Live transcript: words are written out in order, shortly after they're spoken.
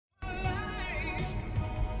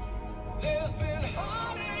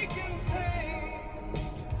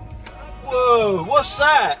Whoa, what's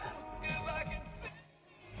that?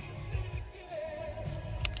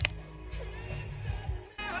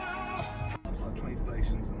 Train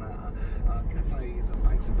stations and that, cafes and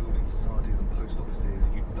banks and building societies and post offices.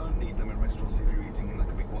 You don't need them in restaurants if you're eating in. That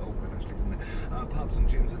can be quite awkward actually, couldn't it? Pubs and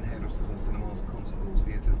gyms and hairdressers and cinemas, concert halls,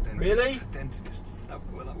 theatres, dentists. Really? Dentists. That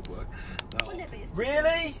would work.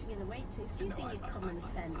 Really? It's using your common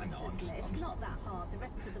sense, isn't it? It's not that hard. The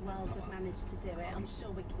rest of the world have managed to do it. I'm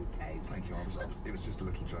sure we can cope. Thank you. It was just a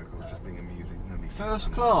little joke. I was just being amusing.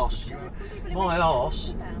 First class. My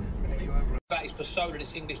arse. About his persona,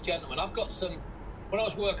 this English gentleman. I've got some. When I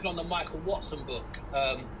was working on the Michael Watson book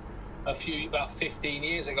about 15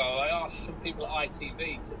 years ago, I asked some people at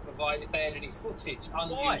ITV to provide if they had any footage,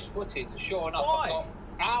 unused footage, and sure enough, I've got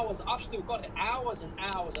hours. I've still got it, hours and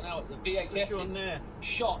hours and hours of VHSs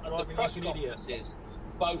shot at the press conferences,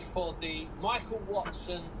 both for the Michael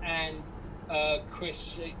Watson and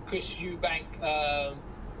Chris Eubank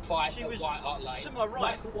fight at White Hart Lane.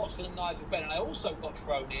 Michael Watson and Nigel Benn, and I also got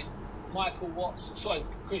thrown in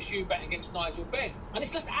Chris Eubank against Nigel Benn. And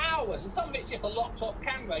it's just hours, and some of it's just a locked off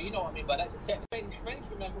camera, you know what I mean by that. It's a Ben's friends,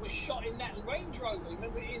 remember, was shot in that Range Rover,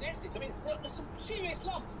 remember, in Essex. I mean, there's some serious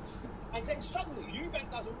lumps. And then suddenly,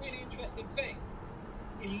 Eubank does a really interesting thing.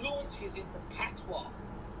 He launches into patois.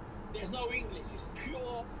 There's no English, it's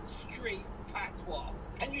pure street patois.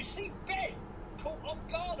 And you see Ben caught off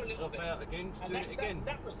guard a little bit. And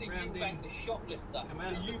that was the Eubank, the shoplifter.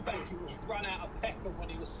 The Eubank who was run out of Peckham when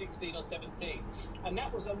he was 16 or 17. And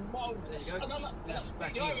that was a moment.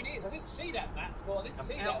 The irony is, I didn't see that, Matt, I didn't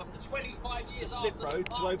see that for 25 years after the slip road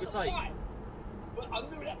to overtake. But I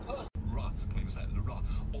knew that person.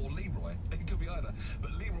 Or Leroy, it could be either.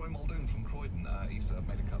 But Leroy Muldoon from Croydon, he's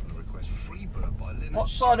made a couple of requests. Freebird by Leonard. What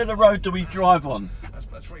side of the road do we drive on? That's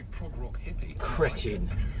very prog rock hippie. Cretin.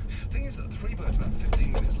 The thing is that Freebird's about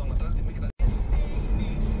 15 minutes long. I don't think we can.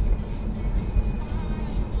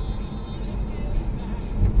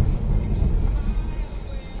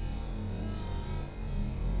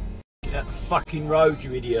 Get out the fucking road,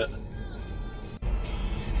 you idiot.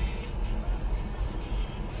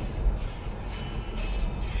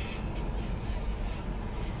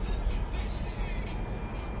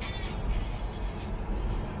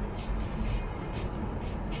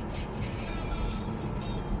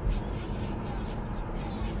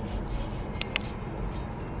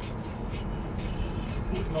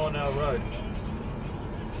 On our road.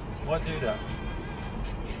 Why do that?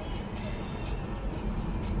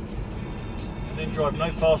 And then drive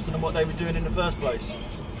no faster than what they were doing in the first place.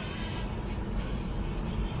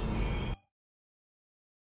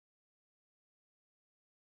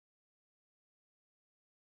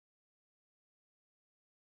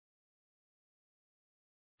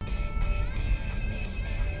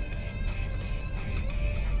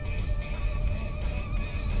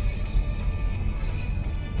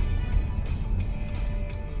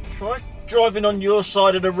 Try driving on your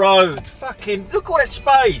side of the road. Fucking look at that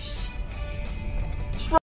space.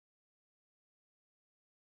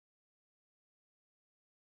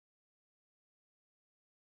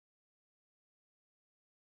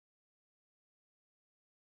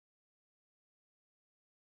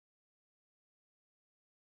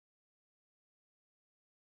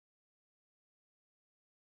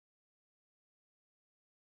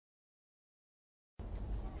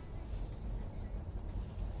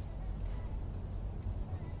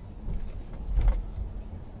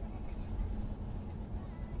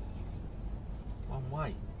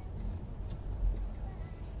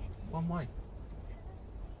 One way.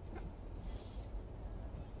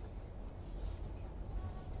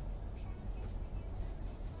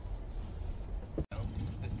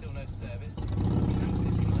 There's still no service. This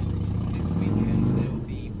weekend there will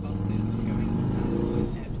be buses going south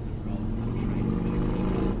of Epsom rather than trains.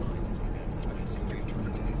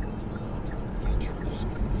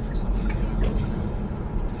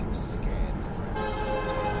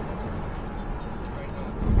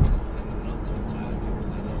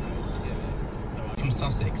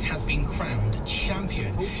 Sussex has been crowned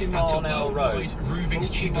champion at a worldwide Rubik's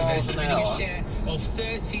Cube event, winning a share of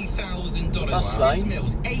 $30,000. Chris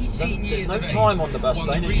Mills, 18 years of age, won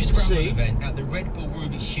the re-scramble event at the Red Bull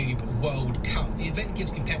Rubik's Cube World Cup. The event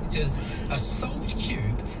gives competitors a solved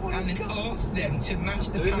cube and then asks them to match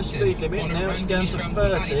the pattern on a randomly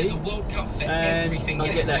scrambled bag. There's a World Cup for everything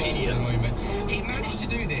yet involved at the moment. He managed to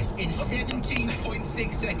do this in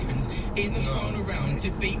 17.6 seconds in the final round to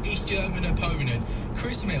beat his German opponent.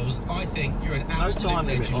 Chris Mills, I think you're an absolute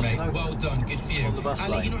legend, mate. Well done, good for you.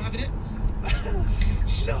 Ali, you're not having it?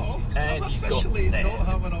 So, and I'm officially not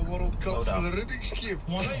having a World Cup for the Rubik's Cube.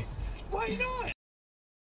 Why not? Why not?